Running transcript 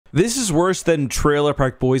This is worse than Trailer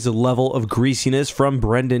Park Boys' level of greasiness from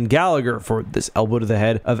Brenden Gallagher for this elbow to the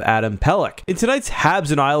head of Adam Pelech. In tonight's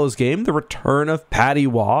Habs and Isles game, the return of Patty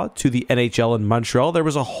Waugh to the NHL in Montreal, there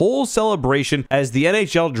was a whole celebration as the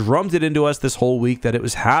NHL drummed it into us this whole week that it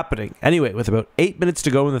was happening. Anyway, with about 8 minutes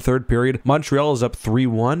to go in the third period, Montreal is up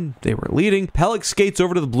 3-1. They were leading. Pelech skates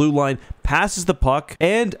over to the blue line, passes the puck,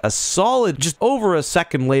 and a solid, just over a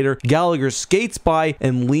second later, Gallagher skates by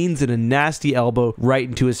and leans in a nasty elbow right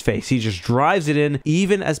into his face. He just drives it in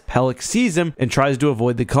even as Pelech sees him and tries to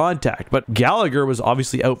avoid the contact. But Gallagher was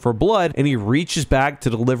obviously out for blood, and he reaches back to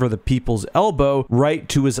deliver the people's elbow right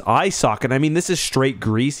to his eye socket. I mean, this is straight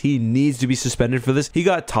grease. He needs to be suspended for this. He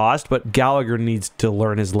got tossed, but Gallagher needs to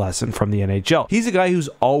learn his lesson from the NHL. He's a guy who's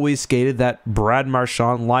always skated that Brad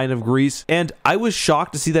Marchand line of grease, and I was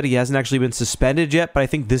shocked to see that he hasn't actually been suspended yet, but I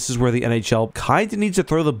think this is where the NHL kind of needs to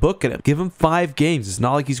throw the book at him. Give him 5 games. It's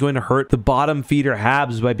not like he's going to hurt the bottom feeder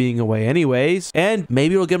Habs by being away anyways, and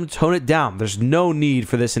maybe it'll get him to tone it down. There's no need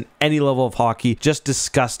for this in any level of hockey. Just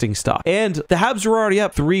disgusting stuff. And the Habs were already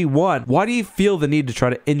up 3-1. Why do you feel the need to try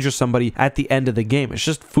to injure somebody at the end of the game? It's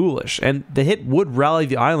just foolish. And the hit would rally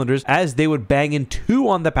the Islanders as they would bang in 2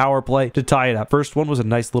 on the power play to tie it up. First one was a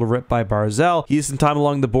nice little rip by Barzal. He has some time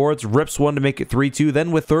along the boards, rips one to make it 3-2.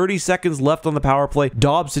 Then with 30 seconds left on the power play,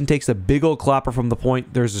 Dobson takes a big old clapper from the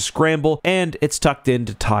point. There's a scramble, and it's tucked in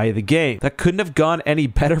to tie the game. That couldn't have gone any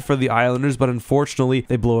better for the Islanders, but unfortunately,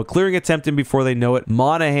 they blow a clearing attempt in before they know it.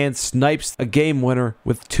 Monahan snipes a game winner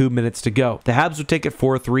with 2 minutes to go. The Habs would take it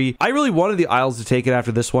 4-3. I really wanted the Isles to take it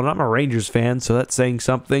after this one. I'm a Rangers fan, so that's saying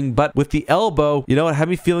something, but with the elbow, you know, it had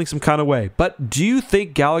me feeling some kind of way. But do you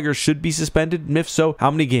think Gallagher should be suspended? And if so,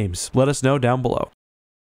 how many games? Let us know down below.